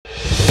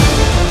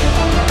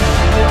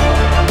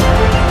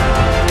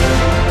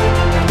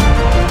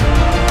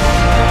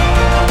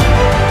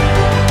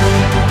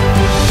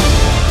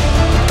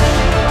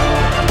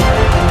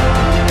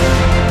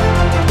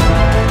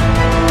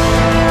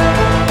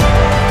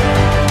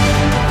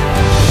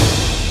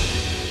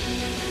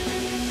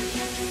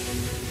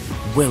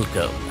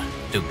Welcome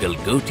to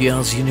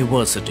Galgotias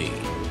University,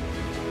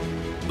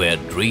 where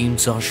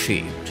dreams are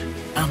shaped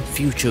and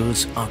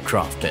futures are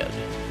crafted.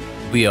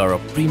 We are a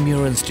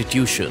premier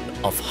institution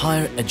of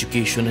higher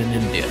education in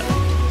India,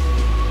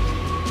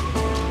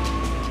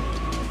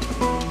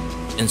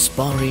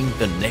 inspiring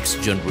the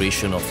next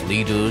generation of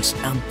leaders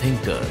and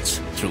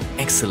thinkers through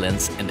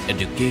excellence in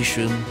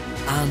education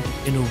and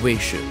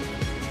innovation.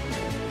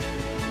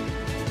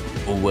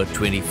 Over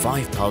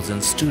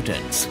 25,000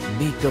 students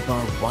make up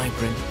our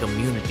vibrant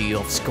community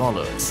of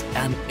scholars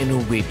and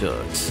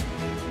innovators.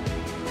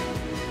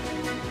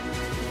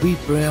 We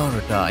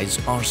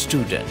prioritize our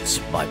students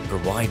by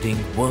providing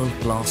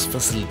world-class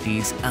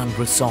facilities and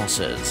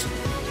resources,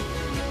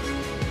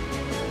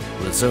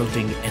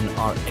 resulting in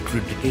our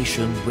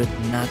accreditation with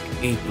NAC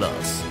A+,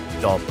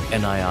 top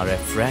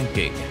NIRF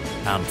ranking,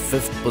 and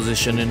 5th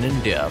position in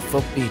India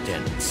for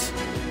patents.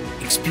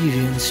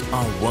 Experience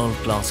our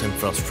world-class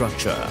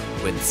infrastructure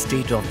with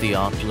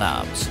state-of-the-art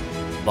labs,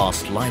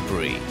 vast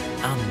library,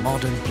 and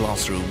modern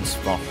classrooms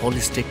for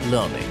holistic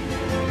learning.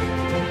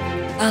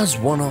 As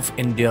one of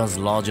India's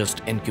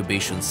largest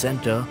incubation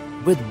center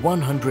with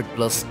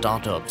 100+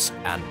 startups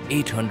and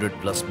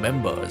 800+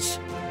 members,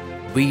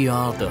 we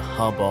are the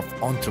hub of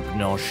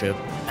entrepreneurship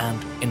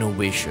and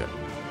innovation.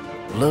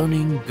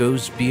 Learning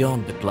goes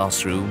beyond the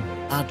classroom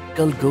at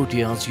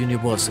Galgotias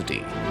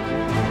University.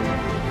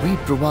 We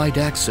provide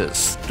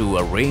access to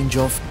a range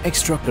of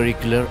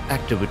extracurricular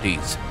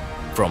activities,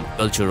 from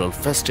cultural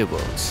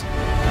festivals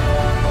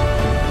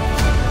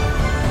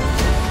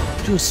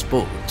to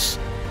sports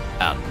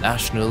and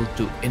national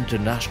to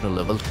international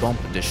level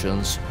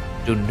competitions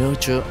to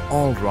nurture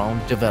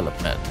all-round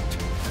development.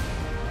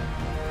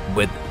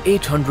 With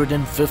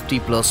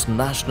 850+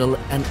 national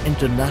and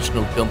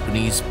international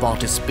companies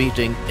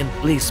participating in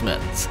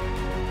placements,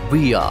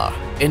 we are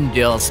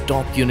India's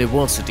top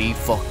university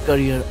for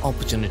career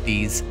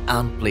opportunities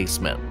and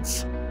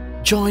placements.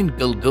 Join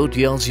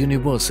Galgotias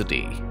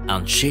University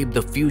and shape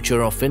the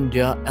future of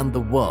India and the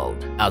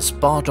world as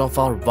part of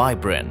our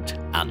vibrant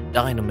and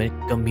dynamic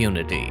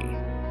community.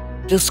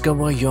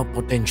 Discover your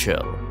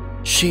potential.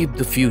 Shape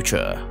the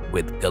future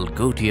with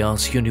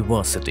Galgotias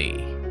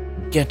University.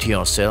 Get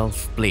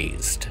yourself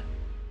placed.